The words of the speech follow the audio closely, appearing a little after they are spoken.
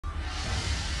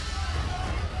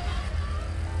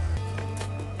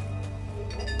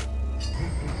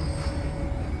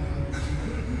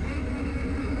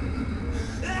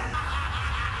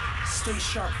stay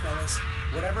sharp, fellas.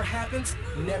 Whatever happens,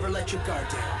 never let your guard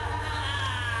down.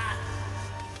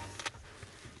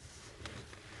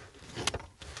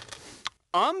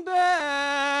 I'm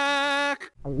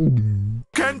back!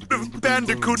 Can't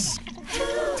Bandicoots!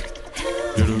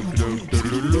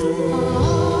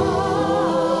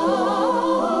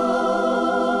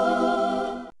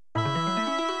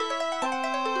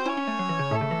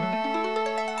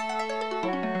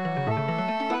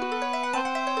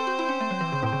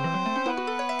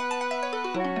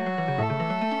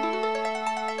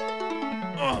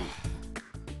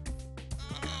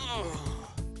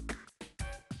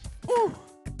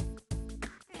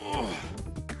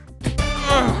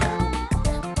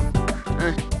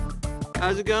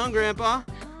 How's it going, Grandpa?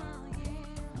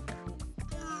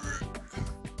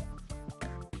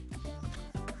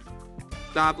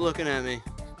 Stop looking at me.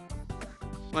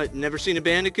 What, never seen a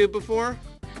Bandicoot before?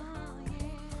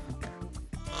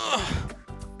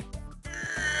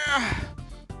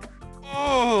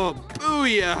 Oh,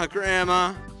 booyah,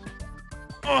 Grandma.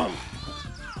 Oh.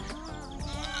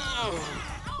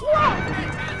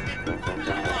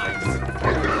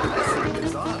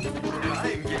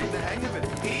 I'm getting the hang of it.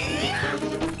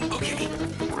 Okay,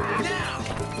 now!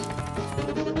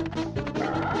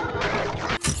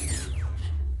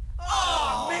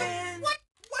 Oh, man! What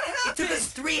happened? It took us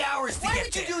 3 hours to get there. Why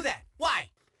did you do that? Why?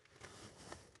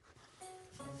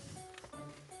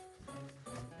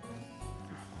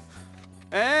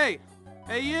 Hey!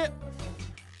 Hey, you!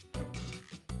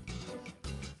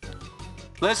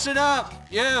 Listen up!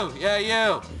 You! Yeah,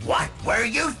 you! What were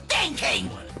you thinking?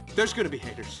 There's gonna be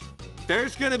haters.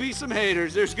 There's gonna be some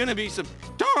haters. There's gonna be some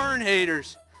darn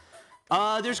haters.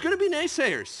 There's gonna be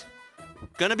naysayers.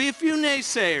 Gonna be a few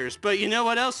naysayers, but you know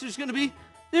what else there's gonna be?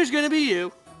 There's gonna be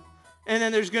you. And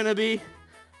then there's gonna be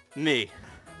me.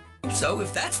 So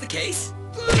if that's the case...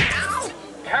 Ow!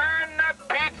 Turn the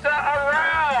pizza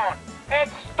around!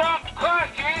 It's stuffed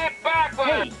crust, you eat it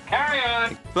backwards! Carry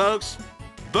on! Folks,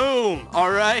 boom,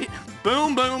 all right?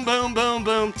 Boom, boom, boom, boom,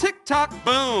 boom. Tick-tock,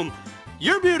 boom.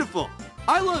 You're beautiful.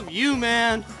 I love you,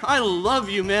 man. I love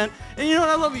you, man. And you know what?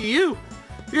 I love you.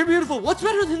 You're beautiful. What's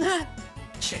better than that?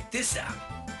 Check this out.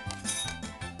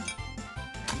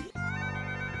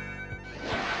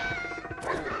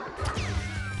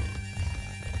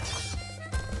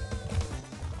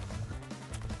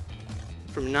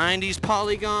 From 90s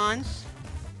polygons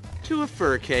to a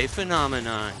 4K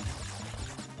phenomenon.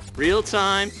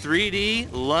 Real-time, 3D,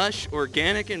 lush,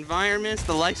 organic environments,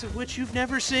 the likes of which you've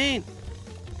never seen.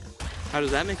 How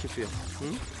does that make you feel?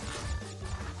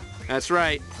 That's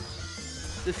right.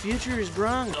 The future is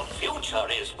brung. The future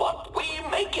is what we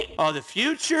make it. Oh, the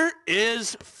future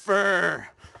is fur.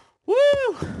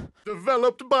 Woo!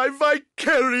 Developed by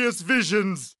vicarious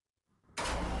visions.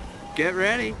 Get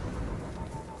ready.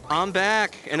 I'm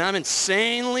back, and I'm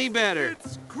insanely better.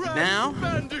 It's Crash Now,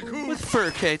 Bandicoot. with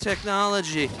 4K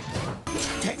technology.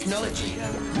 Technology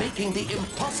making the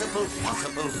impossible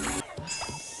possible.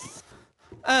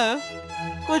 Oh,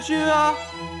 would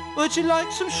you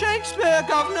like some Shakespeare,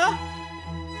 Governor?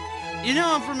 You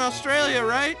know I'm from Australia,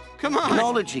 right? Come on.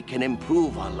 Technology can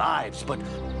improve our lives, but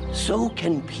so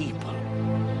can people.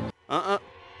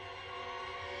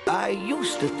 I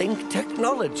used to think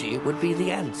technology would be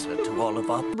the answer to all of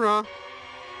our... Bruh.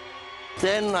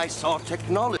 Then I saw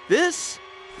technology... This...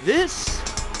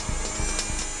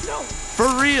 No! For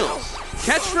reals.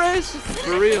 Catchphrase?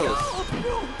 For reals.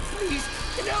 No, please,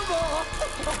 no more!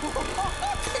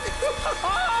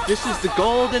 This is the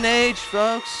golden age,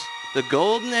 folks. The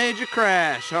golden age of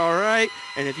Crash, all right?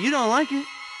 And if you don't like it,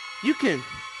 you can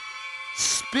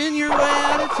spin your way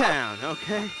out of town,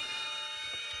 okay?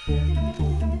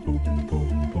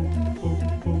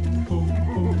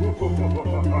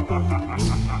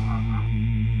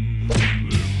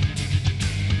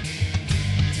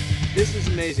 This is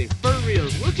amazing. Fur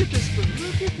reels. Look at this fur.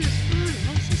 Look at this fur.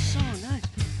 This is so nice.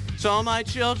 So all my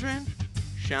children,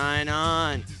 shine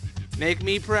on. Make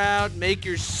me proud. Make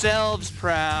yourselves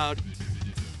proud.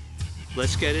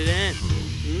 Let's get it in.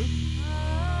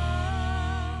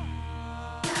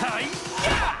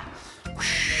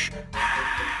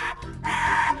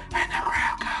 And the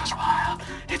crowd goes wild.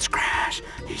 It's Crash.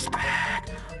 He's back.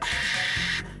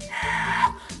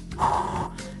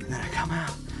 And then I come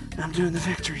out and I'm doing the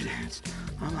victory dance.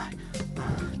 I'm like,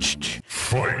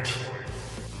 Fight.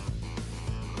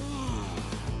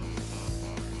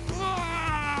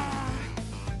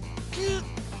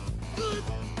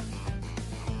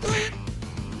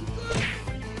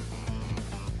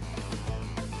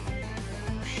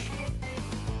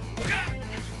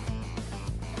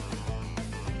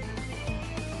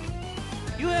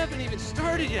 You haven't even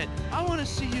started yet. I want to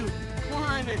see you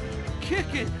climbing,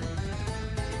 kicking,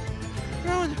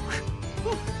 throwing.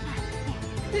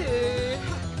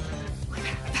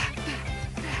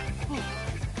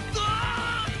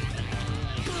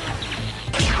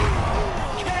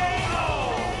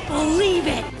 Believe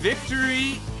it!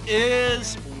 Victory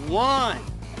is won.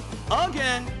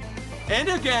 Again, and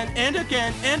again, and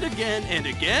again, and again, and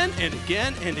again, and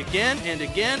again, and again, and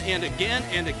again, and again,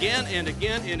 and again, and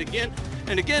again, and again,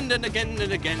 and again, and again,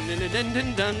 and again, and again,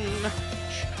 and done.